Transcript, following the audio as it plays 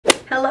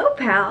Hello,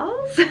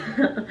 pals.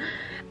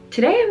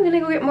 Today I'm gonna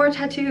go get more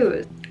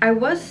tattoos. I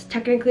was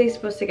technically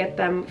supposed to get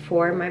them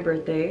for my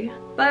birthday,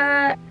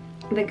 but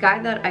the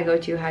guy that I go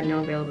to had no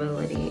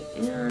availability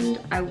and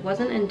I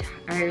wasn't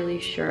entirely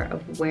sure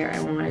of where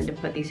I wanted to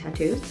put these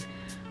tattoos.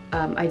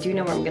 I do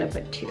know where I'm gonna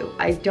put two.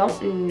 I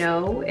don't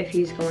know if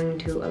he's going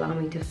to allow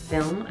me to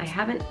film. I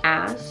haven't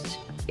asked.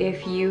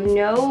 If you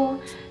know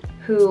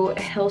who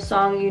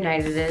Hillsong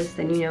United is,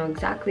 then you know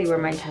exactly where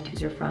my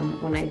tattoos are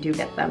from when I do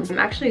get them. I'm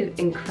actually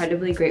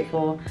incredibly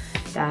grateful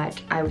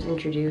that I was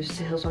introduced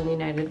to Hillsong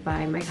United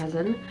by my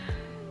cousin,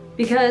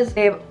 because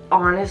they've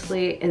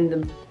honestly, in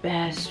the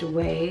best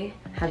way,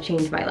 have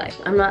changed my life.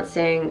 I'm not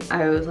saying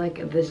I was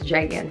like this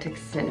gigantic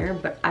sinner,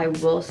 but I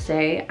will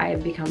say I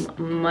have become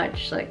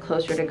much like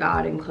closer to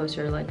God and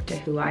closer like to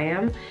who I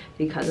am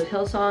because of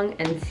Hillsong,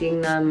 and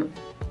seeing them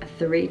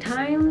 3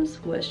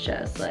 times was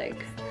just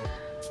like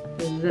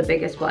the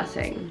biggest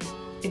blessing.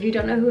 If you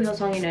don't know who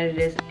Hillsong United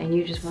is and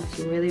you just want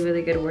some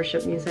really good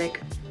worship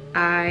music,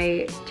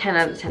 I 10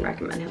 out of 10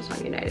 recommend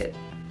Hillsong United.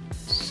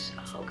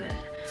 So good.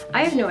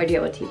 I have no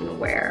idea what to even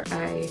wear.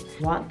 I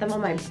want them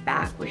on my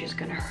back, which is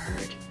gonna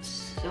hurt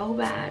so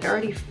bad. I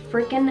already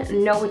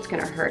freaking know it's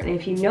gonna hurt, and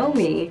if you know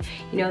me,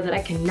 you know that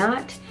I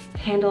cannot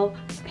handle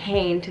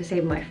pain to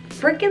save my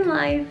freaking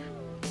life.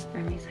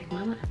 Remy's like,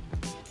 Mama,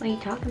 what are you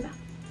talking about?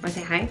 Wanna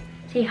say hi?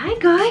 Say hi,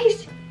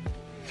 guys.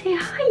 Say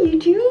hi,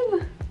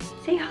 YouTube.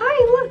 Say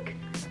hi, look.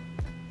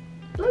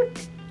 Look.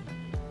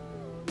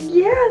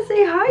 Yeah,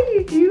 say hi,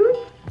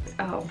 YouTube.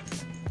 Oh.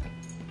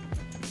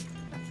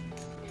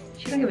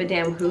 She don't give a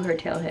damn who her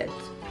tail hits.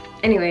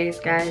 Anyways,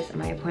 guys,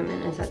 my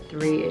appointment is at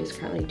 3. It is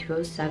currently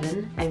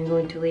 2:07. I'm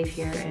going to leave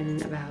here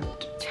in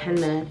about 10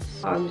 minutes.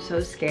 Oh, I'm so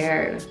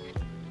scared.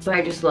 But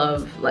I just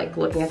love like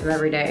looking at them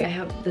every day. I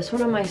have this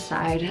one on my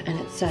side and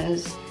it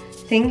says,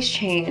 things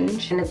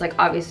change, and it's like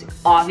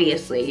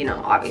obviously, you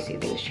know, obviously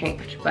things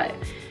change, but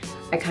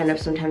I kind of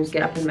sometimes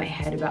get up in my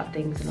head about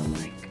things and I'm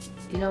like,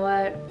 you know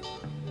what?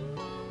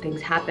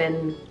 Things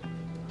happen,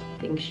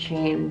 things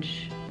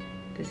change.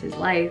 This is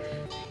life.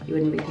 You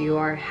wouldn't be who you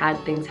are had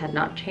things had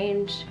not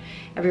changed.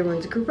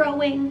 Everyone's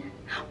growing.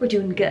 We're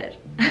doing good.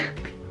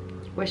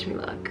 Wish me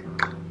luck.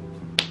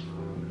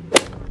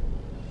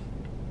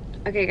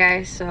 Okay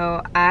guys,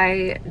 so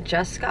I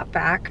just got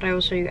back. I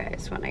will show you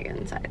guys when I get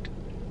inside.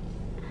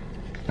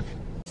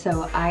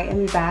 So I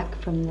am back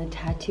from the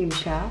tattoo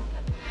shop.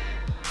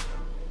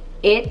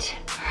 It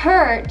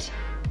hurt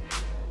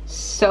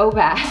so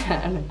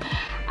bad.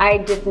 I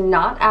did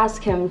not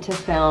ask him to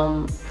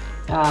film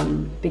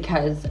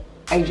because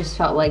I just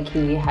felt like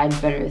he had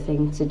better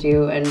things to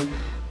do and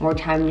more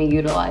time to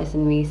utilize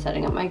than me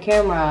setting up my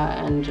camera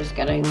and just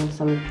getting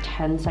some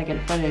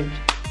 10-second footage.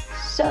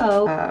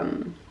 So,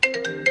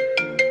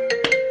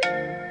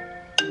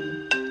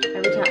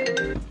 every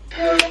time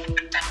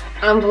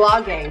I'm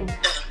vlogging.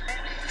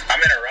 I'm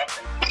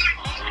interrupting.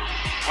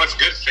 What's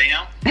good,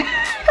 fam?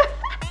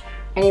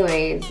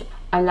 Anyways,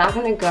 I'm not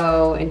gonna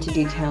go into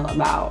detail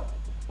about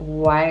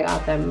why I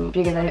got them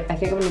because I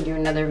think I'm gonna do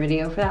another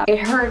video for that. It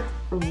hurt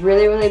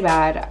really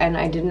bad and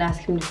I didn't ask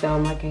him to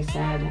film like I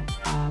said,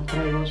 but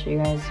I will show you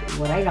guys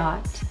what I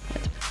got.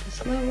 Let's put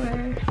this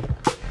lower.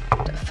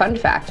 Fun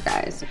fact,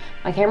 guys,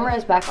 my camera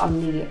is back on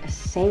the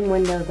same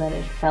window that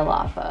it fell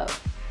off of.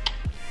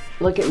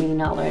 Look at me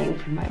not learning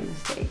from my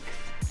mistakes.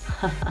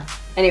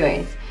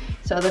 Anyways,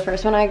 so the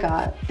first one I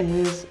got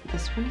is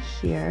this one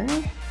here,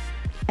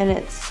 and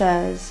it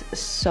says,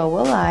 "So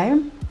will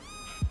I."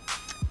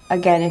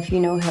 Again, if you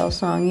know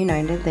Hillsong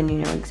United, then you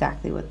know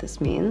exactly what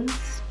this means.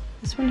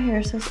 This one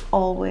here says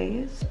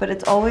always, but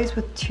it's always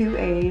with 2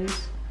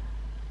 A's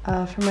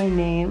for my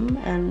name,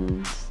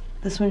 and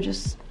this one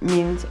just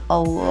means a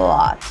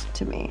lot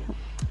to me.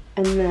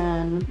 And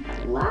then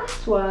my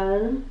last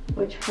one,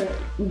 which hurt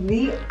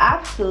the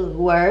absolute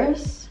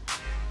worst,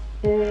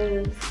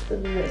 is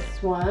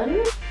this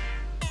one.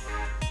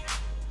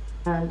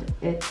 And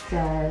it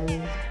says,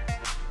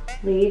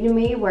 "Lead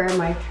me where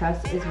my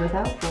trust is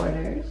without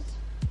borders."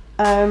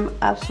 I'm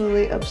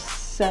absolutely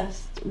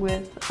obsessed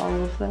with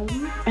all of them,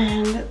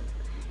 and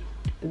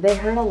they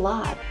hurt a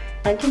lot.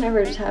 I can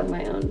never just have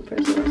my own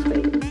personal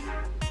space.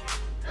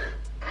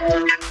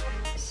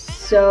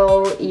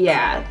 So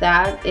yeah,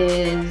 that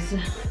is,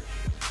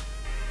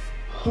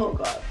 oh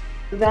god,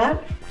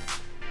 that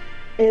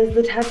is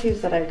the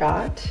tattoos that I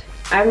got.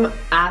 I'm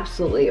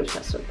absolutely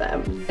obsessed with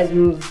them. As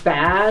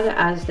bad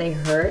as they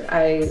hurt,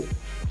 I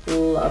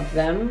love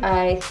them.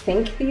 I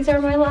think these are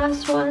my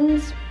last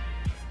ones.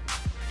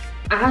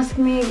 Ask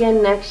me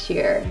again next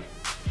year.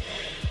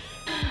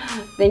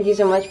 Thank you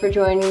so much for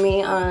joining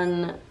me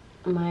on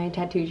my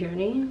tattoo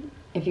journey.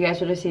 If you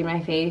guys would have seen my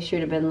face, you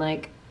would have been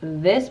like,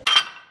 this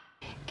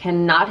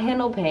cannot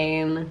handle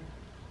pain.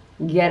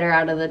 Get her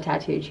out of the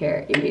tattoo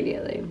chair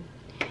immediately.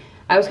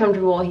 I was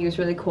comfortable. He was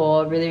really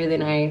cool, really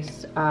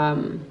nice.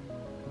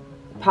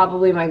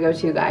 Probably my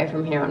go-to guy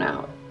from here on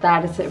out.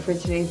 That is it for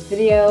today's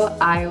video.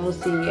 I will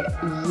see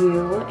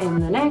you in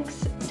the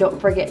next. Don't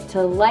forget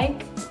to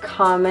like,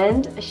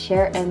 comment,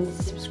 share, and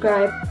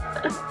subscribe.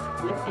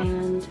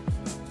 And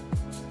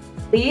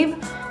Leave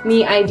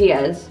me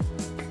ideas,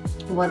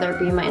 whether it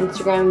be in my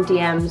Instagram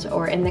DMs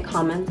or in the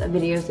comments, of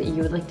videos that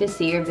you would like to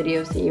see or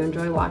videos that you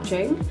enjoy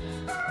watching,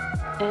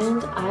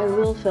 and I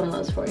will film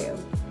those for you.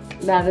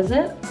 That is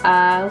it.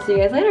 I'll see you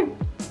guys later.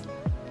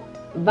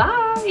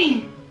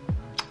 Bye!